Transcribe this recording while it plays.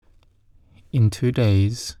In 2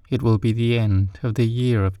 days, it will be the end of the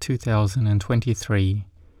year of 2023.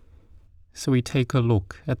 So we take a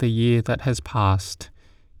look at the year that has passed,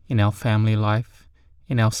 in our family life,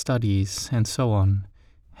 in our studies, and so on.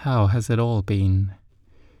 How has it all been?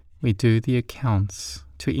 We do the accounts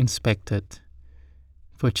to inspect it.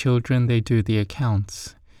 For children, they do the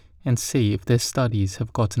accounts and see if their studies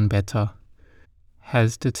have gotten better.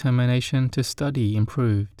 Has determination to study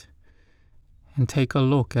improved? And take a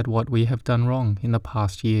look at what we have done wrong in the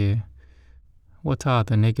past year. What are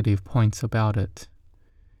the negative points about it?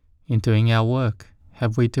 In doing our work,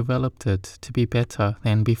 have we developed it to be better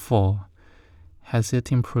than before? Has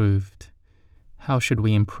it improved? How should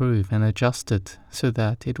we improve and adjust it so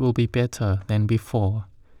that it will be better than before?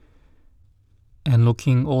 And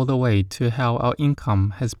looking all the way to how our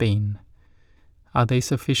income has been. Are they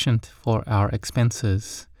sufficient for our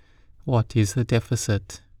expenses? What is the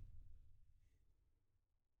deficit?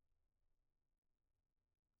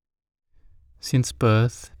 Since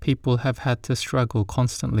birth, people have had to struggle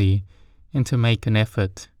constantly and to make an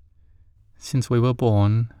effort. Since we were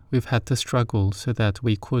born, we've had to struggle so that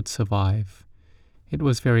we could survive. It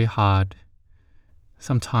was very hard.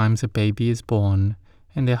 Sometimes a baby is born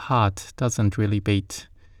and their heart doesn't really beat,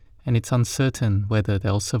 and it's uncertain whether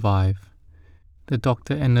they'll survive. The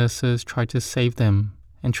doctor and nurses try to save them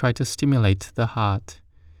and try to stimulate the heart.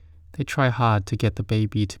 They try hard to get the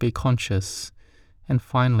baby to be conscious, and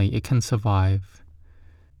finally it can survive.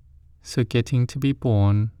 So getting to be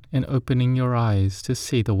born and opening your eyes to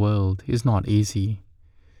see the world is not easy.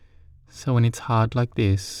 So when it's hard like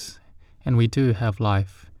this, and we do have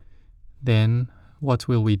life, then what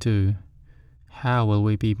will we do? How will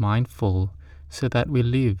we be mindful so that we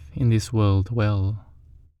live in this world well?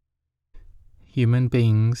 Human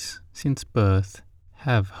beings, since birth,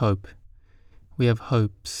 have hope. We have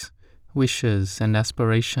hopes, wishes, and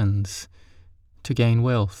aspirations to gain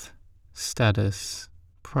wealth, status,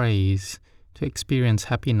 praise, to experience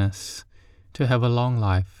happiness, to have a long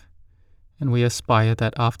life. And we aspire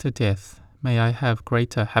that after death, may I have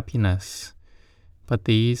greater happiness. But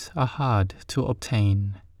these are hard to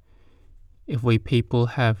obtain. If we people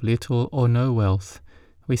have little or no wealth,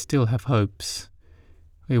 we still have hopes.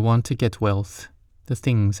 We want to get wealth, the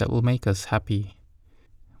things that will make us happy.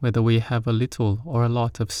 Whether we have a little or a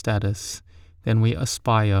lot of status, then we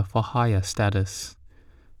aspire for higher status.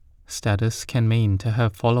 Status can mean to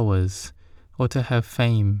have followers, or to have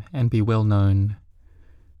fame and be well known.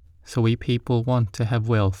 So we people want to have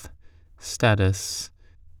wealth, status,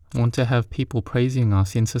 want to have people praising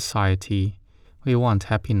us in society. We want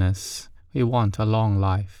happiness. We want a long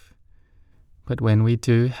life. But when we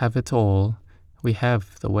do have it all, we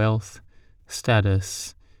have the wealth,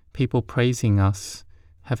 status, people praising us,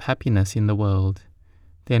 have happiness in the world,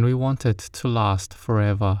 then we want it to last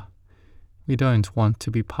forever. We don't want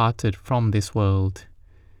to be parted from this world.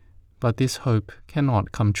 But this hope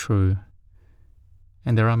cannot come true.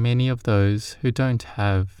 And there are many of those who don't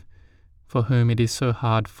have, for whom it is so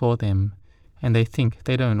hard for them, and they think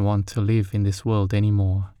they don't want to live in this world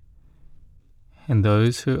anymore. And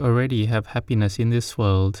those who already have happiness in this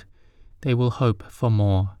world, they will hope for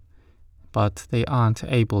more, but they aren't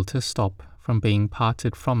able to stop from being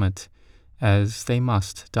parted from it, as they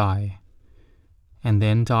must die. And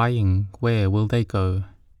then dying, where will they go?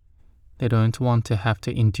 They don't want to have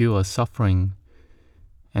to endure suffering,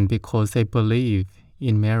 and because they believe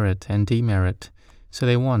in merit and demerit, so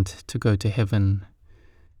they want to go to heaven.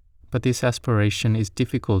 But this aspiration is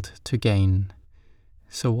difficult to gain.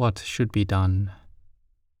 So what should be done?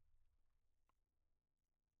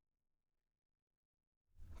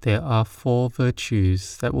 There are 4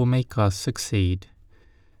 virtues that will make us succeed.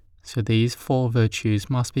 So these 4 virtues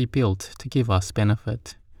must be built to give us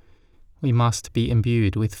benefit. We must be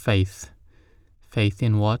imbued with faith. Faith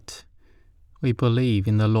in what? We believe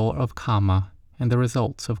in the law of karma and the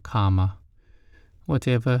results of karma.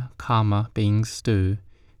 Whatever karma beings do,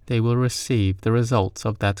 they will receive the results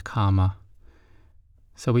of that karma.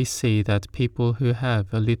 So we see that people who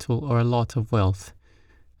have a little or a lot of wealth,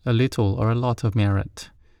 a little or a lot of merit,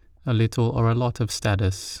 a little or a lot of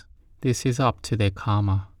status, this is up to their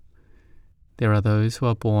karma. There are those who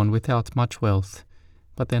are born without much wealth,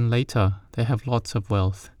 but then later they have lots of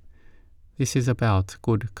wealth. This is about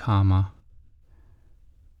good karma.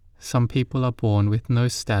 Some people are born with no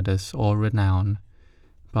status or renown,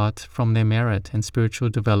 but from their merit and spiritual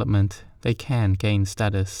development they can gain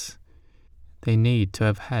status. They need to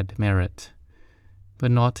have had merit,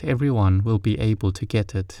 but not everyone will be able to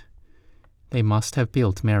get it. They must have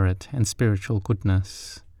built merit and spiritual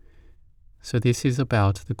goodness. So this is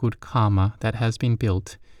about the good karma that has been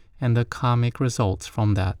built and the karmic results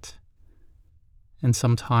from that. And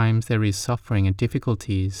sometimes there is suffering and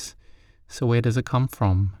difficulties. So where does it come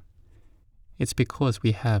from? It's because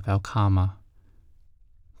we have our karma.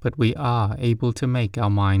 But we are able to make our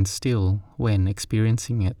mind still when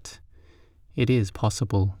experiencing it. It is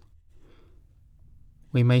possible.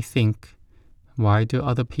 We may think, why do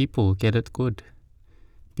other people get it good?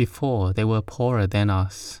 Before they were poorer than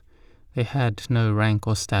us. They had no rank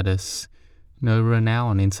or status, no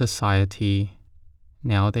renown in society.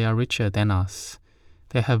 Now they are richer than us.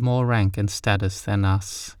 They have more rank and status than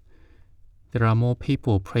us. There are more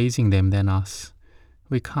people praising them than us.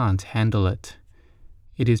 We can't handle it.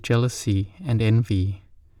 It is jealousy and envy.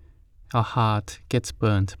 Our heart gets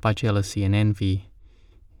burnt by jealousy and envy.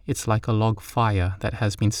 It's like a log fire that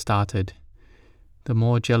has been started. The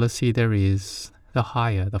more jealousy there is, the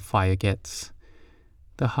higher the fire gets.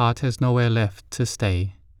 The heart has nowhere left to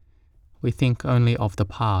stay. We think only of the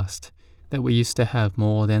past, that we used to have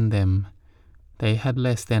more than them. They had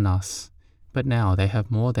less than us, but now they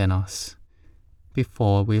have more than us.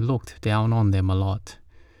 Before we looked down on them a lot.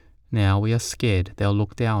 Now we are scared they'll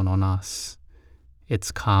look down on us.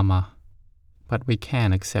 It's karma, but we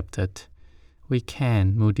can accept it. We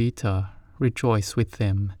can mudita, rejoice with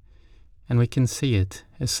them, and we can see it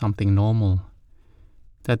as something normal.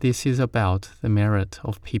 That this is about the merit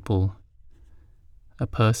of people. A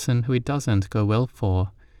person who it doesn't go well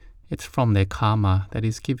for, it's from their karma that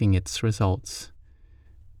is giving its results.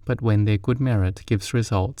 But when their good merit gives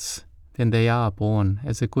results, then they are born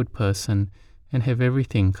as a good person and have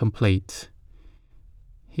everything complete.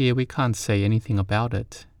 Here we can't say anything about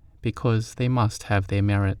it, because they must have their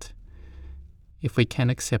merit. If we can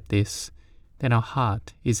accept this, then our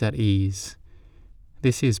heart is at ease.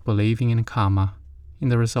 This is believing in karma, in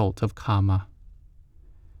the result of karma.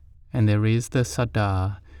 And there is the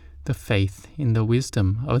saddha, the faith in the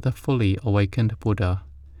wisdom of the fully awakened Buddha.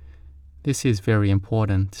 This is very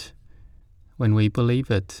important. When we believe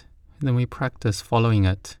it, then we practice following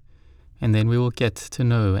it, and then we will get to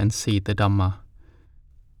know and see the Dhamma.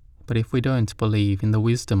 But if we don't believe in the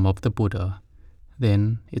wisdom of the Buddha,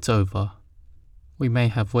 then it's over. We may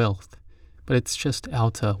have wealth, but it's just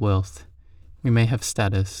outer wealth. We may have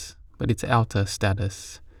status, but it's outer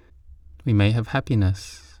status. We may have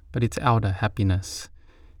happiness, but it's outer happiness.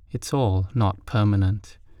 It's all not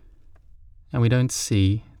permanent. And we don't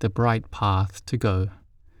see the bright path to go.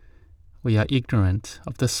 We are ignorant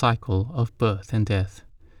of the cycle of birth and death.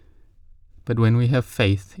 But when we have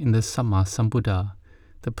faith in the Samma Sambuddha,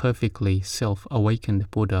 the perfectly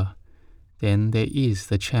self-awakened Buddha, then there is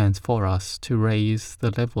the chance for us to raise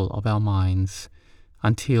the level of our minds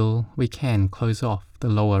until we can close off the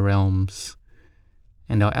lower realms.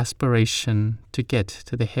 And our aspiration to get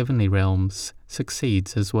to the heavenly realms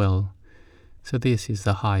succeeds as well. So this is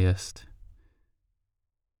the highest.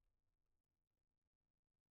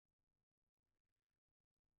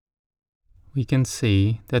 We can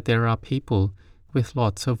see that there are people with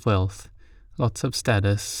lots of wealth, lots of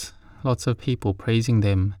status, lots of people praising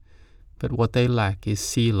them, but what they lack is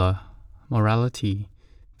sila, morality,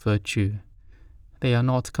 virtue. They are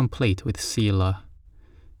not complete with sila.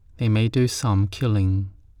 They may do some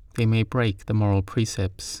killing. They may break the moral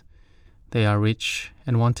precepts. They are rich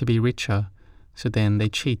and want to be richer, so then they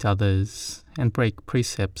cheat others and break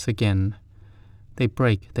precepts again. They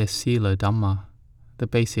break their sila dhamma, the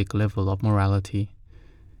basic level of morality.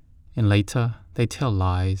 And later they tell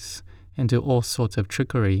lies and do all sorts of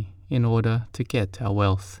trickery in order to get our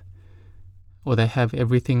wealth. Or they have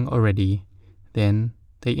everything already, then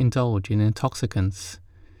they indulge in intoxicants.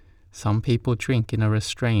 Some people drink in a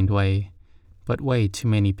restrained way, but way too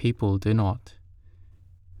many people do not.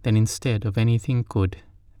 Then instead of anything good,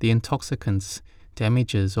 the intoxicants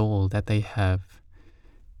damages all that they have.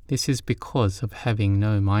 This is because of having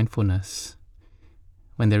no mindfulness.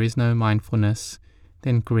 When there is no mindfulness,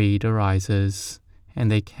 then greed arises,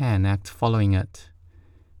 and they can act following it.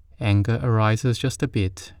 Anger arises just a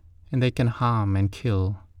bit, and they can harm and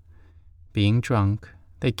kill. Being drunk,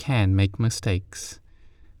 they can make mistakes.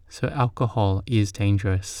 So alcohol is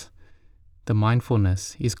dangerous. The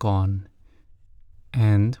mindfulness is gone.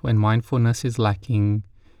 And when mindfulness is lacking,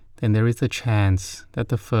 then there is a chance that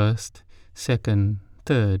the first, second,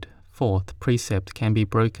 third, fourth precept can be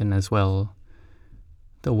broken as well.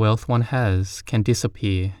 The wealth one has can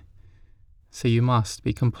disappear. So you must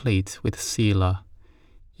be complete with sila.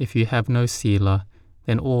 If you have no sila,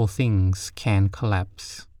 then all things can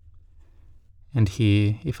collapse. And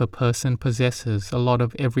here, if a person possesses a lot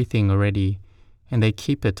of everything already, and they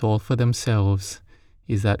keep it all for themselves,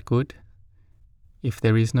 is that good? If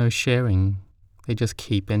there is no sharing, they just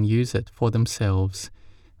keep and use it for themselves,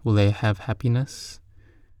 will they have happiness?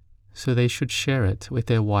 So they should share it with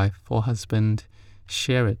their wife or husband,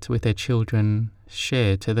 share it with their children,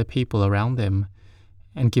 share to the people around them,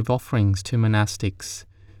 and give offerings to monastics,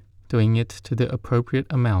 doing it to the appropriate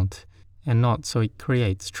amount and not so it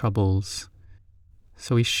creates troubles.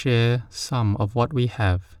 So we share some of what we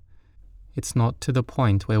have. It's not to the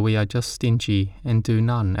point where we are just stingy and do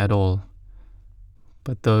none at all.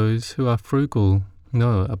 But those who are frugal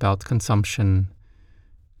know about consumption.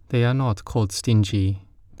 They are not called stingy,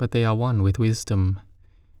 but they are one with wisdom.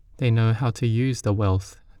 They know how to use the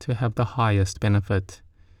wealth to have the highest benefit.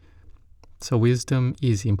 So wisdom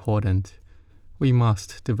is important. We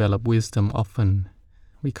must develop wisdom often.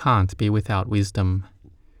 We can't be without wisdom.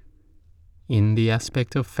 In the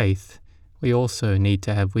aspect of faith, we also need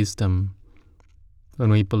to have wisdom. When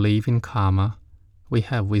we believe in karma, we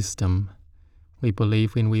have wisdom. We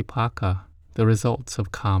believe in vipaka, the results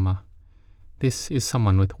of karma. This is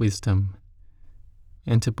someone with wisdom.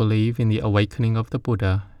 And to believe in the awakening of the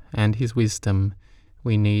Buddha and his wisdom,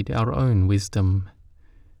 we need our own wisdom.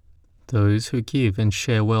 Those who give and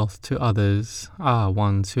share wealth to others are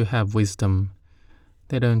ones who have wisdom.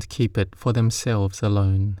 They don't keep it for themselves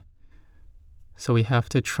alone. So we have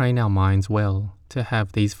to train our minds well to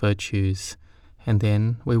have these virtues, and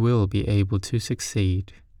then we will be able to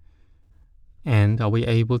succeed. And are we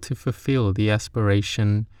able to fulfill the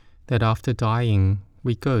aspiration that after dying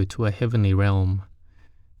we go to a heavenly realm?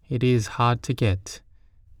 It is hard to get,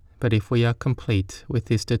 but if we are complete with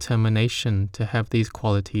this determination to have these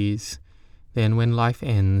qualities, then when life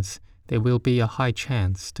ends, there will be a high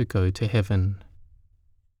chance to go to heaven.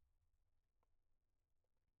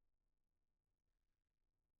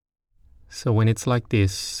 So when it's like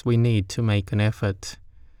this, we need to make an effort.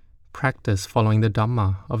 Practice following the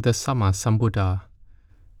Dhamma of the Sama Sambuddha.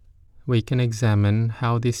 We can examine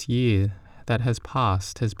how this year that has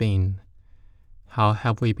passed has been. How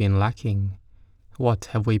have we been lacking? What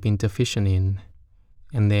have we been deficient in?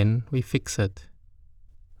 And then we fix it.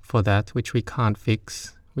 For that which we can't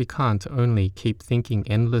fix, we can't only keep thinking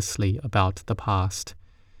endlessly about the past.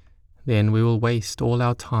 Then we will waste all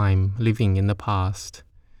our time living in the past.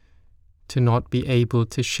 To not be able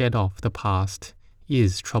to shed off the past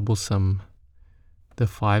is troublesome. The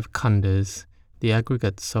 5 khandhas, the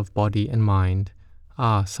aggregates of body and mind,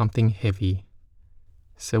 are something heavy.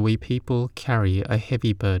 So we people carry a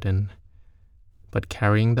heavy burden. But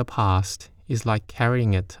carrying the past is like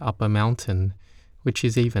carrying it up a mountain, which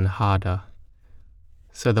is even harder.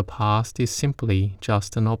 So the past is simply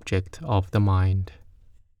just an object of the mind.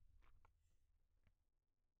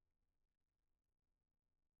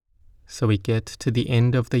 So we get to the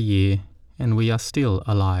end of the year and we are still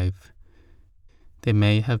alive. There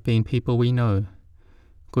may have been people we know,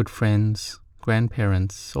 good friends,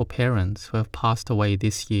 grandparents or parents who have passed away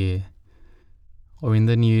this year. Or in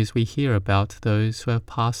the news we hear about those who have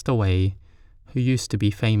passed away, who used to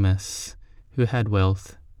be famous, who had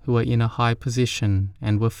wealth, who were in a high position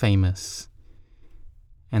and were famous.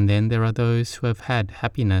 And then there are those who have had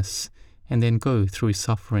happiness and then go through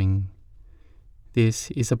suffering.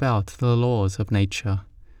 This is about the laws of nature,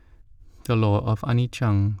 the law of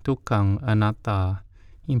anicca, dukkha, anatta,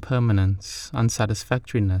 impermanence,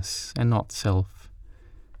 unsatisfactoriness, and not self.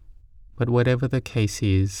 But whatever the case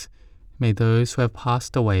is, may those who have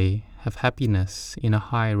passed away have happiness in a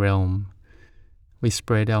high realm. We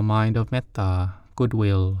spread our mind of metta,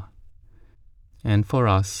 goodwill. And for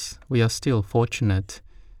us, we are still fortunate,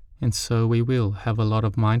 and so we will have a lot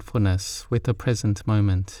of mindfulness with the present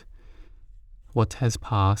moment. What has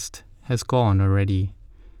passed has gone already.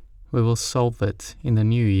 We will solve it in the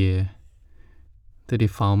new year. The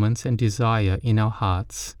defilements and desire in our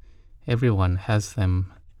hearts, everyone has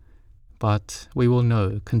them. But we will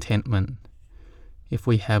know contentment. If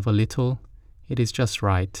we have a little, it is just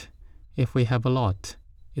right. If we have a lot,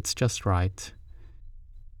 it's just right.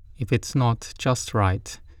 If it's not just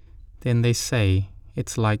right, then they say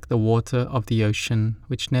it's like the water of the ocean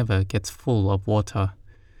which never gets full of water.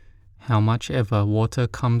 How much ever water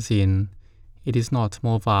comes in, it is not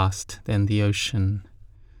more vast than the ocean.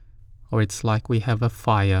 Or it's like we have a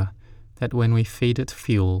fire that when we feed it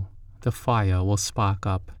fuel, the fire will spark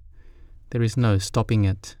up. There is no stopping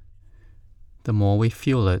it. The more we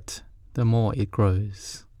fuel it, the more it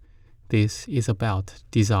grows. This is about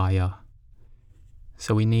desire.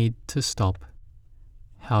 So we need to stop.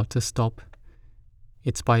 How to stop?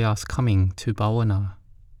 It's by us coming to bhavana,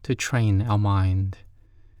 to train our mind.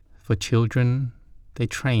 For children, they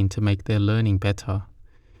train to make their learning better.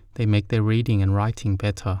 They make their reading and writing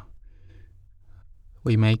better.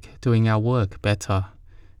 We make doing our work better.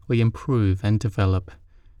 We improve and develop.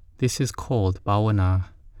 This is called bhavana.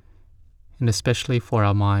 And especially for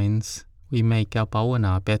our minds, we make our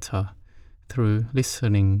bhavana better through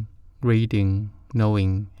listening, reading,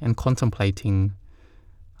 knowing, and contemplating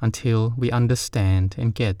until we understand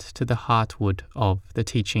and get to the heartwood of the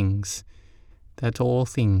teachings, that all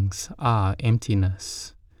things are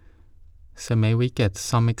emptiness. So may we get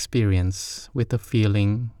some experience with the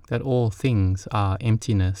feeling that all things are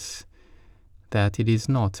emptiness, that it is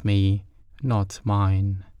not me, not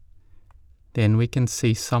mine. Then we can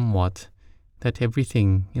see somewhat that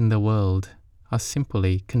everything in the world are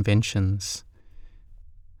simply conventions.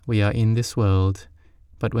 We are in this world,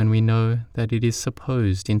 but when we know that it is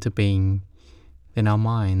supposed into being, then our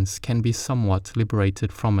minds can be somewhat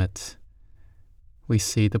liberated from it. We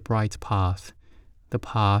see the bright path, the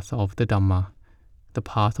path of the Dhamma, the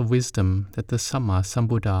path of wisdom that the Samma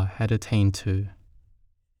Sambuddha had attained to.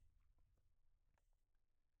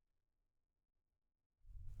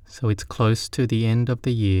 So it's close to the end of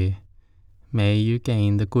the year. May you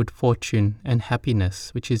gain the good fortune and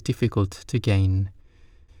happiness which is difficult to gain.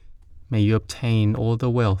 May you obtain all the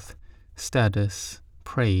wealth, status,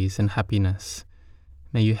 praise, and happiness.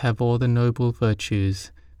 May you have all the noble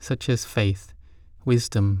virtues, such as faith,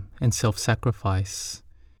 wisdom, and self-sacrifice.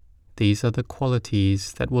 These are the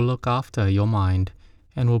qualities that will look after your mind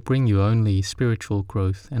and will bring you only spiritual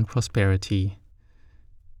growth and prosperity.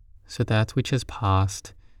 So that which has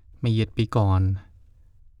passed may yet be gone.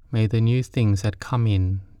 May the new things that come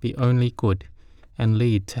in be only good and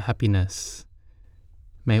lead to happiness.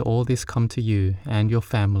 May all this come to you and your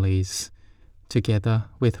families, together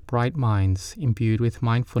with bright minds imbued with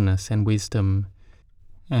mindfulness and wisdom,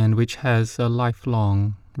 and which has a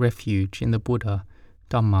lifelong refuge in the Buddha,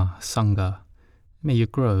 Dhamma, Sangha. May you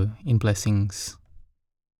grow in blessings.